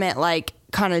ultimate like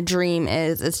kind of dream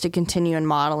is to continue in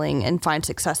modeling and find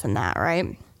success in that,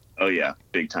 right? Oh yeah,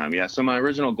 big time. Yeah. So my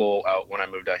original goal when I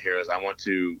moved out here is I want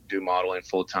to do modeling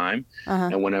full time.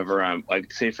 And whenever I'm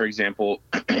like, say for example,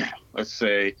 let's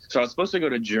say, so I was supposed to go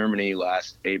to Germany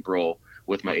last April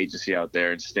with my agency out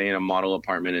there and stay in a model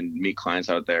apartment and meet clients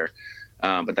out there.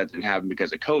 But that didn't happen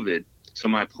because of COVID. So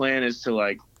my plan is to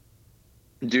like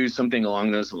do something along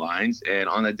those lines. And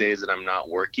on the days that I'm not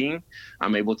working,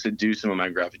 I'm able to do some of my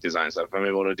graphic design stuff. I'm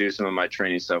able to do some of my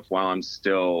training stuff while I'm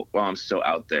still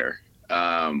out there.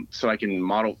 So I can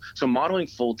model. So modeling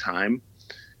full time,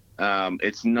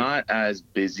 it's not as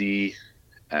busy.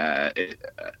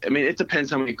 It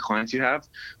depends how many clients you have,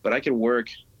 but I could work,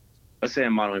 let's say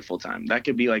I'm modeling full time. That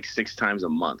could be like 6 times a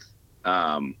month.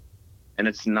 And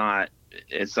it's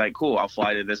like, cool, I'll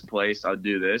fly to this place. I'll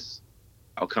do this.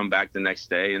 I'll come back the next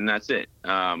day and that's it.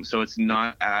 So it's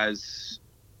not as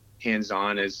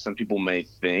hands-on as some people may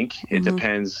think. It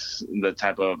depends the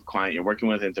type of client you're working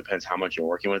with. It depends how much you're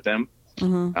working with them.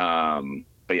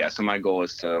 But yeah, so my goal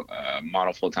is to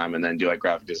model full time and then do like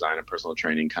graphic design and personal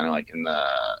training, kind of like in the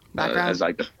background as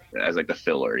like the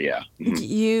filler. Yeah. Do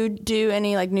you do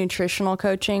any like nutritional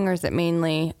coaching, or is it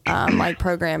mainly like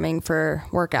programming for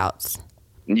workouts?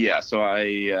 Yeah. So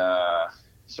I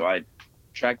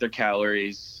track their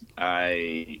calories.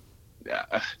 So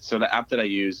the app that I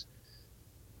use,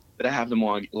 that I have them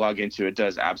log into, it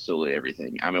does absolutely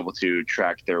everything. I'm able to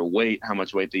track their weight, how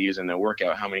much weight they use in their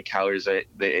workout, how many calories they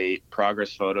ate,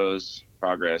 progress photos,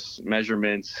 progress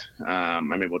measurements.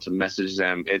 I'm able to message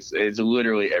them. It's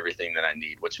literally everything that I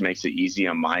need, which makes it easy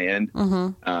on my end.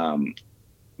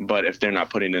 But if they're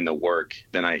not putting in the work,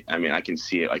 then I can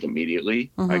see it like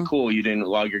immediately. Like, cool, you didn't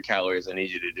log your calories. I need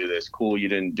you to do this. Cool, you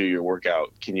didn't do your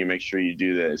workout. Can you make sure you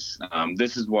do this?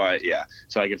 This is why, yeah.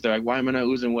 So like if they're like, why am I not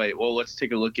losing weight? Well, let's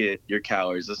take a look at your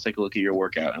calories. Let's take a look at your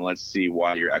workout and let's see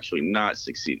why you're actually not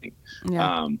succeeding.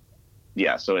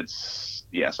 Yeah. So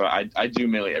I do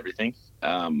mainly everything.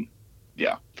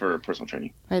 For personal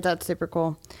training. Right, that's super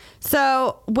cool.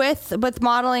 So with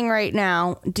modeling right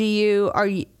now,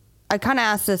 I kind of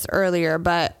asked this earlier,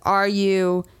 but are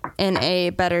you in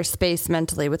a better space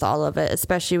mentally with all of it,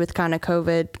 especially with kind of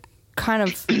COVID kind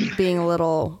of being a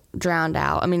little drowned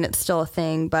out? I mean, it's still a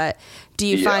thing, but do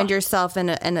you find yourself in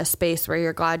a space where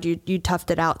you're glad you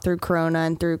toughed it out through Corona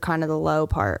and through kind of the low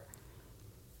part?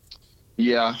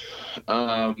 Yeah.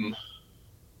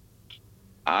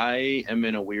 I am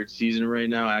in a weird season right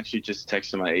now. I actually just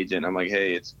texted my agent. I'm like,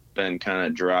 hey, it's been kind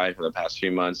of dry for the past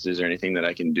few months. Is there anything that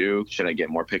I can do? Should I get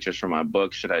more pictures for my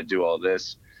book? Should I do all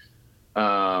this?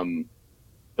 The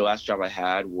last job I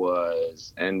had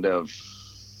was end of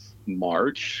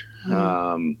March.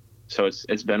 So So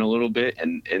it's been a little bit,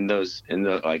 and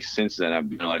like since then I've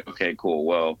been like, okay, cool.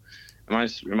 Well,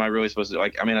 am I really supposed to,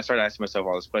 like, I mean, I started asking myself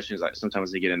all these questions. Like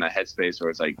sometimes I get in that headspace where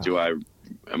it's like,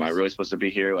 am I really supposed to be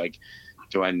here? Like,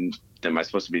 am I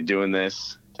supposed to be doing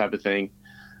this type of thing?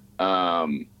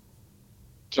 So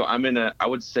I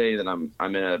would say that I'm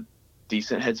in a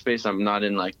decent headspace. I'm not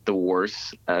in like the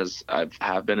worst as I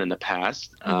have been in the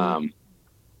past.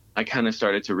 I kind of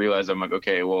started to realize, I'm like,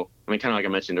 okay, well, I mean, kind of like I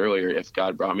mentioned earlier, if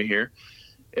God brought me here,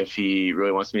 if he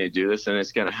really wants me to do this, then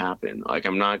it's going to happen. Like,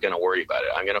 I'm not going to worry about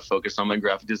it. I'm going to focus on my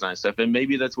graphic design stuff. And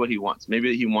maybe that's what he wants.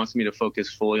 Maybe he wants me to focus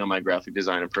fully on my graphic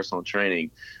design and personal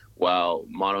training, while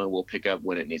modeling will pick up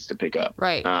when it needs to pick up.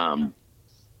 Right.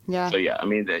 Yeah. So yeah, I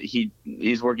mean, that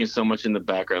he's working so much in the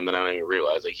background that I don't even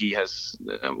realize. Like, he has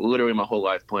literally my whole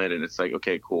life planned, and it's like,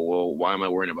 okay, cool. Well, why am I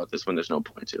worrying about this when there's no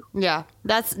point to? Yeah,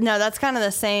 that's kind of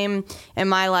the same in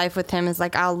my life with him. Is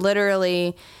like, I'll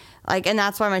literally, like, and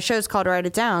that's why my show's called Write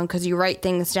It Down, because you write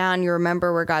things down, you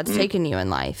remember where God's taken you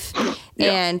in life.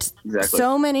 Yeah, and exactly.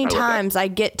 So many times I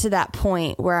get to that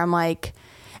point where I'm like,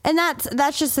 and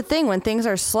that's just the thing. When things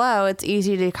are slow, it's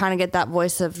easy to kind of get that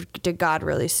voice of, did God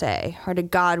really say, or did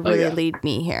God really lead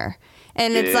me here?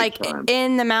 And it's like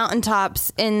in the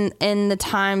mountaintops, in the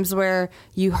times where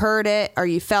you heard it or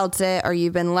you felt it or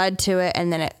you've been led to it,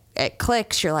 and then it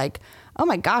clicks, you're like, oh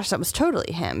my gosh, that was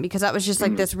totally him, because that was just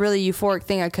like this really euphoric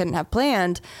thing I couldn't have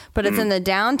planned. But it's in the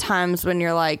down times when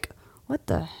you're like, what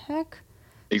the heck?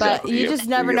 Exactly. But you just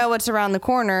never know what's around the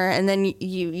corner. And then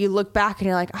you look back and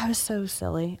you're like, I was so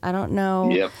silly. I don't know.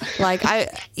 Yep. Like,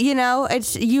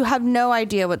 you have no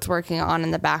idea what's working on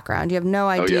in the background. You have no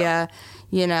idea,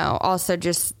 also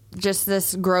just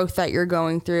this growth that you're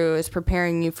going through is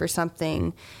preparing you for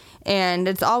something. And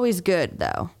it's always good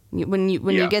though. When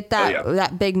you get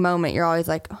that big moment, you're always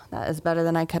like, oh, that is better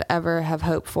than I could ever have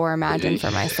hoped for, imagined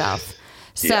for myself.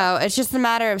 So it's just a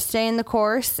matter of staying the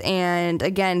course. And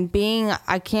again,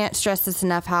 I can't stress this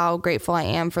enough, how grateful I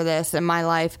am for this in my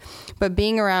life, but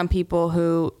being around people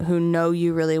who know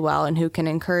you really well and who can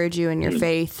encourage you in your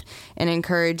faith and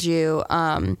encourage you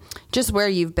just where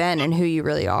you've been and who you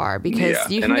really are, because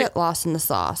you can get lost in the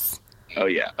sauce. Oh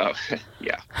yeah. Oh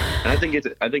yeah. And I think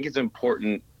it's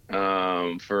important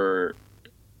for,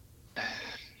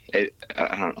 I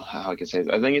don't know how I can say this.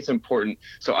 I think it's important.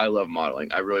 So I love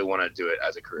modeling. I really want to do it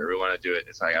as a career. I really want to do it.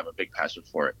 It's like I have a big passion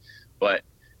for it. But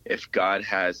if God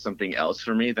has something else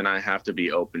for me, then I have to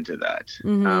be open to that.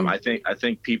 I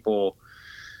think people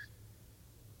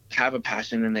have a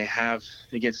passion and they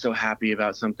get so happy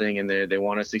about something and they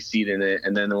want to succeed in it.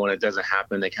 And then when it doesn't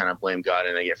happen, they kind of blame God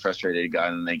and they get frustrated at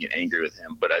God and they get angry with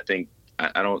him. But I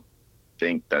don't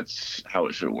think that's how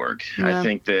it should work. I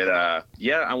think that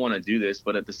I want to do this,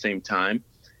 but at the same time,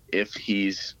 if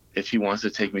he wants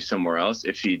to take me somewhere else,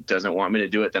 if he doesn't want me to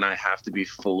do it, then I have to be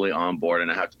fully on board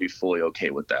and I have to be fully okay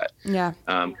with that. Kind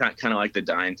of like the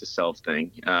dying to self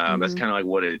thing. That's kind of like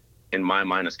what it, in my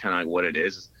mind, is kind of like what it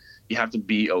is. You have to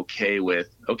be okay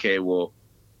with, okay, well,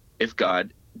 if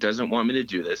God doesn't want me to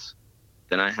do this,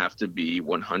 then I have to be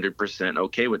 100%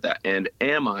 okay with that. And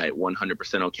am I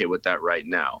 100% okay with that right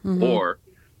now? Or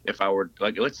if I were,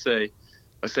 like, let's say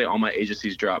all my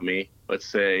agencies dropped me, let's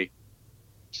say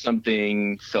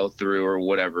something fell through or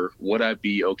whatever, would I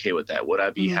be okay with that? Would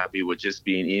I be happy with just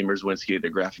being Ian Mrzwinski, the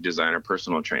graphic designer,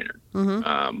 personal trainer?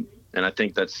 And I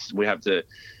think we have to,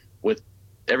 with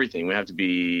everything, we have to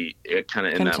be kind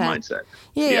of in that mindset.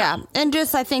 Yeah. And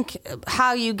just, I think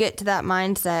how you get to that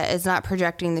mindset is not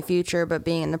projecting the future, but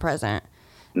being in the present.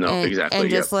 Exactly. And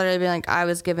just literally be like, I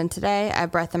was given today. I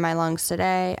have breath in my lungs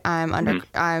today.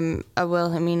 I'm a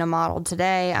Wilhelmina model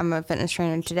today. I'm a fitness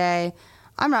trainer today.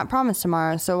 I'm not promised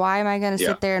tomorrow. So why am I going to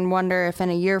sit there and wonder if in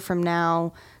a year from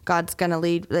now God's going to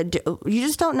lead? You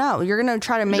just don't know. You're going to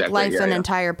try to make life an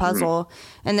entire puzzle.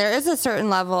 And there is a certain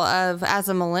level of, as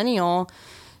a millennial,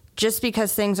 just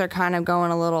because things are kind of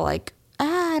going a little like,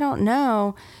 I don't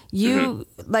know,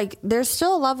 like, there's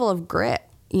still a level of grit,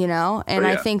 and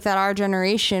I think that our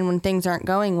generation, when things aren't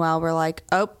going well, we're like,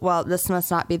 oh, well, this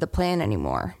must not be the plan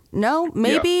anymore. No,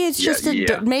 maybe it's just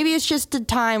maybe it's just a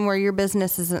time where your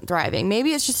business isn't thriving.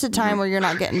 Maybe it's just a time where you're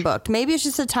not getting booked. Maybe it's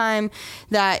just a time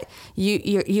that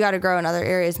you got to grow in other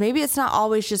areas. Maybe it's not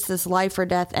always just this life or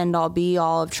death end all be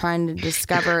all of trying to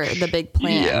discover the big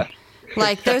plan.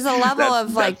 Like, there's a level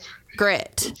of like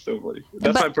grit. That's so funny.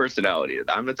 That's my personality.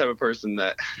 I'm the type of person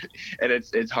that, and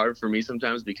it's hard for me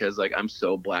sometimes because, like, I'm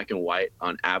so black and white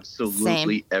on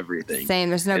absolutely everything.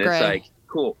 There's no gray. It's like,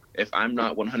 cool, if I'm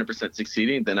not 100%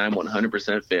 succeeding, then I'm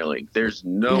 100% failing. There's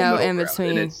no in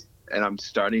between. And I'm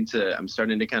starting to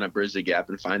kind of bridge the gap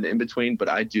and find the in between, but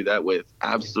I do that with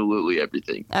absolutely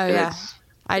everything.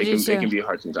 I do too. It can be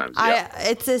hard sometimes. Yeah.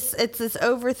 It's this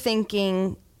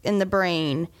overthinking in the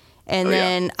brain. And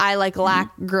then I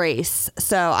lack grace.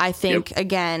 So I think,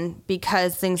 again,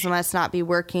 because things must not be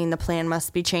working, the plan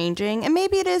must be changing. And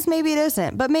maybe it is, maybe it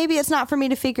isn't. But maybe it's not for me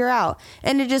to figure out.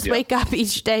 And to just wake up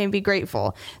each day and be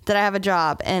grateful that I have a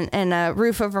job and a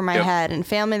roof over my head and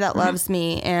family that loves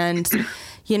me. And,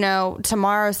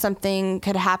 tomorrow something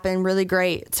could happen really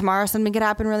great. Tomorrow something could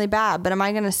happen really bad. But am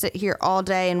I going to sit here all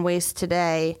day and waste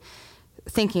today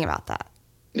thinking about that?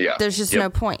 Yeah. There's just no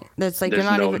point. There's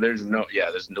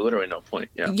literally no point.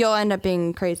 Yeah. You'll end up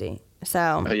being crazy.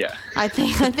 So I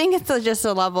think it's just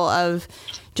a level of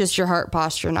just your heart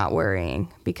posture, not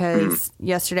worrying, because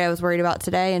yesterday I was worried about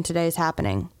today and today's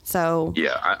happening. So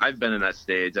I've been in that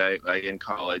stage. In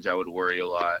college, I would worry a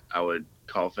lot. I would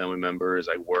call family members,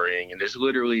 worrying, and there's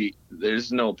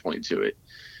no point to it.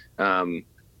 And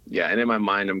in my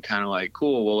mind, I'm kind of like,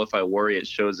 cool. Well, if I worry, it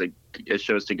shows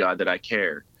to God that I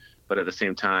care. But at the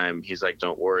same time, he's like,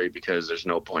 don't worry, because there's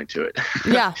no point to it.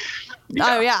 Yeah.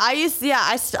 Oh, yeah.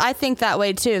 I think that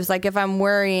way, too. It's like if I'm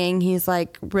worrying, he's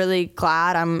like really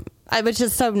glad which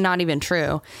is so not even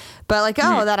true. But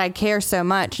that I care so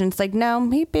much. And it's like, no,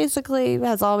 he basically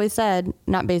has always said,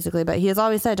 not basically, but he has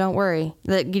always said, don't worry.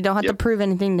 That you don't have to prove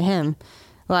anything to him.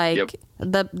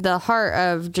 The heart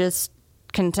of just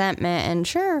contentment and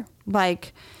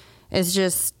it's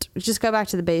just go back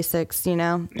to the basics,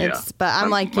 but I'm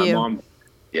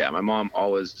my mom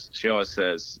always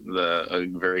says a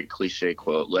very cliche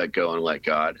quote, let go and let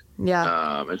God.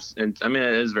 Yeah. It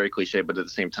is very cliche, but at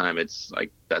the same time, it's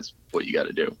like, that's what you got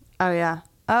to do. Oh yeah.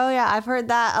 I've heard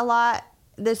that a lot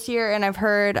this year. And I've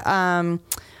heard,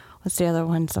 what's the other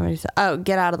one? Somebody said,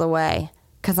 get out of the way.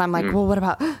 Cause I'm like, well, what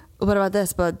about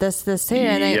this? But this here.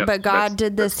 And then, but God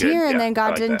did this here. And then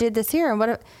God did this here.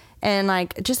 And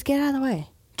just get out of the way.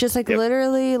 Just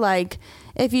literally,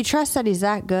 if you trust that he's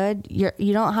that good,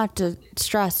 you don't have to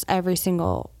stress every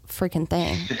single freaking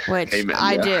thing, which Amen,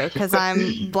 I do, because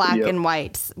I'm black and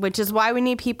white, which is why we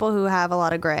need people who have a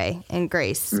lot of gray and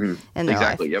grace in their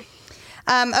life. Yep.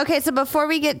 Okay, so before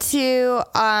we get to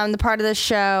the part of the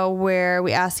show where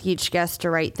we ask each guest to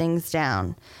write things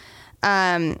down,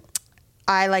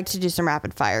 I like to do some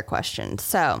rapid fire questions.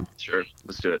 So sure,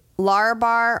 let's do it. Lar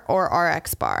bar or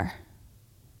RX bar?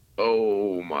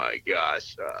 Oh my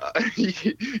gosh,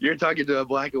 you're talking to a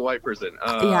black and white person.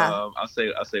 I'll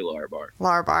say Lar bar.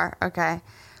 Lar bar, okay.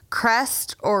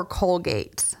 Crest or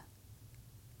Colgate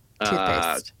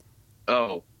toothpaste?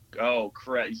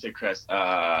 Crest. You said Crest.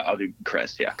 I'll do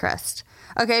Crest. Yeah. Crest.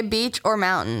 Okay, beach or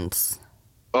mountains?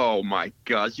 Oh my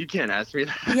gosh, you can't ask me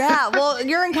that. Yeah, well,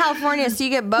 you're in California, so you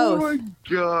get both. Oh my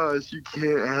gosh, you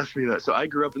can't ask me that. So I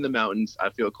grew up in the mountains. I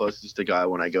feel closest to God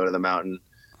when I go to the mountain.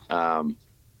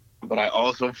 But I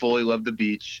also fully love the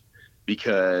beach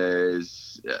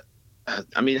because,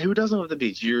 who doesn't love the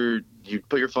beach? You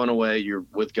put your phone away, you're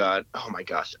with God. Oh my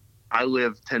gosh. I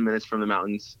live 10 minutes from the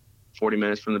mountains, 40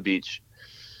 minutes from the beach.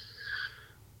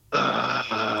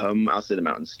 I'll say the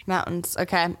mountains. Mountains,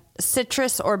 okay.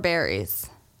 Citrus or berries?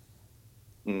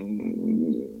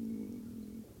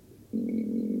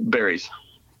 Berries.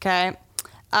 Okay.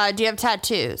 Do you have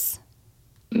tattoos?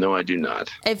 No, I do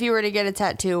not. If you were to get a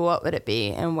tattoo, what would it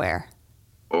be and where?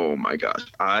 Oh my gosh.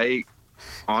 I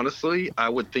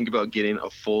would think about getting a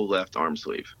full left arm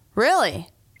sleeve. Really?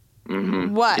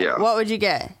 Mm-hmm. What? Yeah. What would you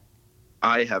get?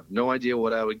 I have no idea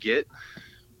what I would get,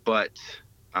 but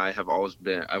I've always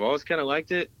kind of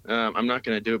liked it. I'm not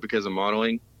going to do it because of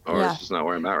modeling, or it's just not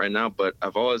where I'm at right now, but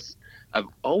I've always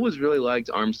really liked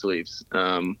arm sleeves.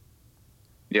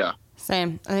 Yeah.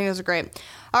 Same. I think those are great.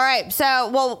 All right.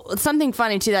 So, something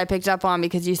funny too that I picked up on,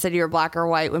 because you said you were black or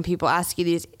white. When people ask you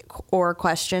these or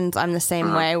questions, I'm the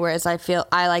same way. Whereas I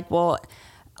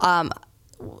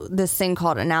this thing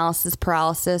called analysis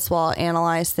paralysis. Well, I'll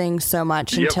analyze things so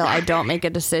much until I don't make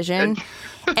a decision.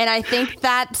 And I think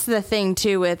that's the thing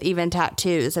too with even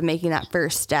tattoos and making that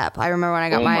first step. I remember when I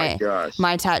got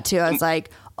my tattoo, I was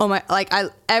like,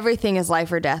 everything is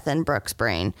life or death in Brooke's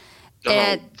brain.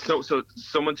 And so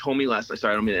someone told me last night,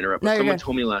 sorry, I don't mean to interrupt, but someone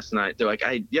told me last night, they're like,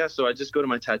 so I just go to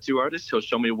my tattoo artist, he'll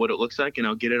show me what it looks like and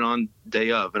I'll get it on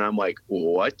day of. And I'm like,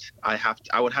 what? I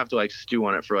would have to stew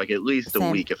on it for at least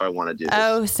a week if I want to do this.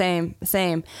 Oh,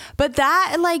 same. But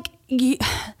that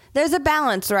there's a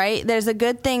balance, right? There's a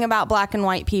good thing about black and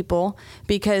white people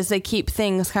because they keep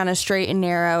things kind of straight and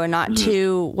narrow and not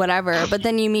too whatever. But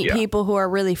then you meet people who are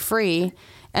really free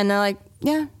and they're like,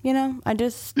 I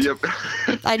just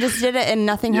did it and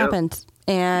nothing happened.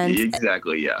 And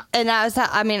exactly, yeah. And that was,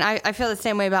 I feel the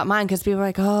same way about mine, because people are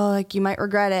like, oh, like you might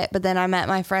regret it. But then I met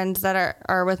my friends that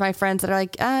are with my friends that are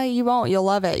like, you won't, you'll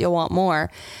love it, you'll want more.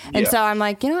 And so I'm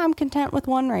like, I'm content with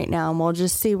one right now, and we'll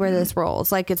just see where this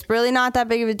rolls. Like, it's really not that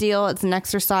big of a deal. It's an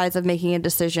exercise of making a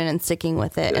decision and sticking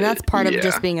with it. And that's part of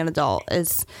just being an adult,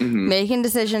 is making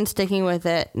decisions, sticking with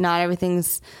it. Not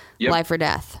everything's life or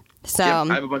death. So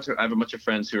I have a bunch of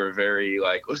friends who are very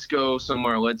like, let's go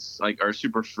somewhere, are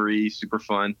super free, super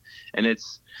fun. And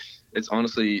it's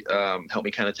honestly helped me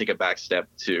kind of take a back step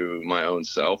to my own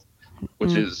self,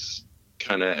 which is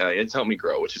kind of, it's helped me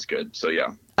grow, which is good. So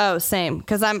yeah. Oh, same.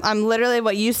 Because I'm literally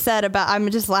what you said about,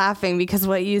 I'm just laughing because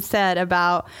what you said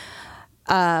about,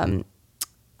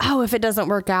 if it doesn't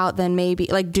work out, then maybe,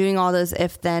 like doing all those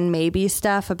if then maybe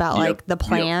stuff about like the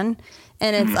plan.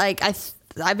 And it's like,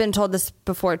 I've been told this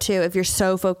before too. If you're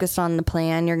so focused on the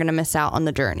plan, you're going to miss out on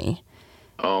the journey.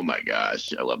 Oh my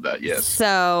gosh. I love that. Yes.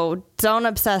 So don't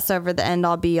obsess over the end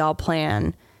all be all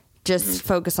plan. Just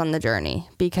focus on the journey,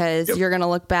 because you're going to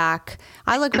look back.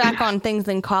 I look back on things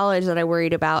in college that I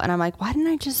worried about, and I'm like, why didn't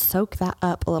I just soak that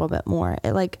up a little bit more?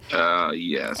 It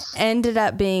ended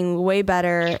up being way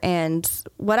better and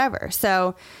whatever.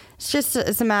 So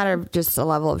it's a matter of just a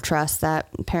level of trust that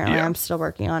apparently I'm still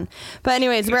working on. But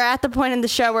anyways, we're at the point in the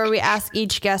show where we ask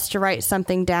each guest to write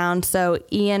something down. So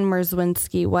Ian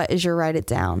Mierzwinski, what is your write it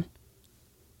down?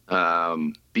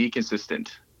 Be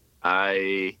consistent.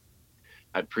 I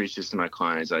preach this to my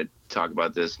clients. I talk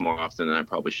about this more often than I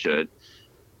probably should.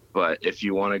 But if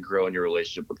you want to grow in your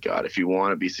relationship with God, if you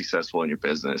want to be successful in your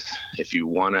business, if you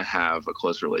want to have a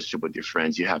close relationship with your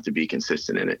friends, you have to be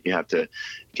consistent in it. You have to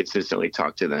consistently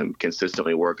talk to them,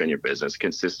 consistently work on your business,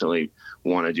 consistently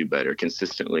want to do better,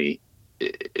 consistently.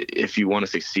 If you want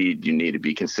to succeed, you need to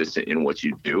be consistent in what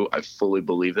you do. I fully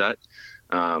believe that.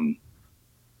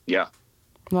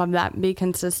 Love that. Be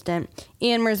consistent.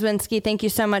 Ian Mierzwinski, thank you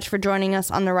so much for joining us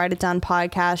on the Write It Down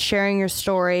podcast, sharing your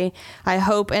story. I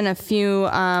hope in a few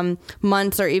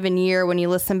months or even year, when you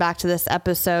listen back to this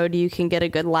episode, you can get a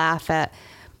good laugh at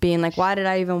being like, why did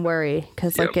I even worry?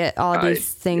 Because look at all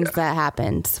these things that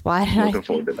happened. Why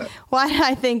did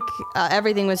I think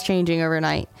everything was changing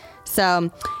overnight? So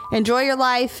enjoy your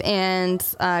life, and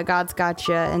God's got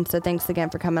you. And so thanks again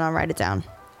for coming on Write It Down.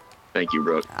 Thank you,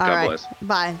 bro. God bless.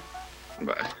 Bye.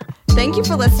 Bye. Thank you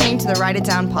for listening to the Write It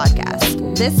Down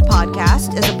podcast. This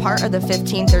podcast is a part of the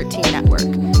 1513 network.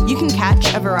 You can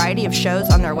catch a variety of shows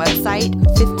on their website,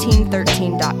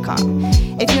 1513.com.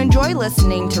 If you enjoy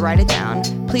listening to Write It Down,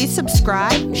 please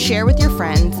subscribe, share with your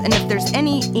friends, and if there's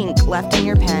any ink left in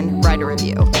your pen, write a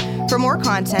review. For more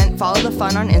content, follow the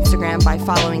fun on Instagram by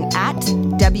following at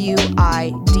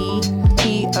WIDPOD.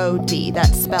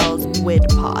 That spells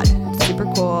WIDPod. Super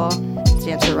cool.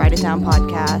 Stands for Write It Down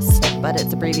Podcast, but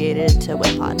it's abbreviated to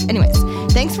WIDPod. Anyways,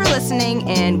 thanks for listening,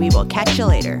 and we will catch you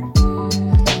later.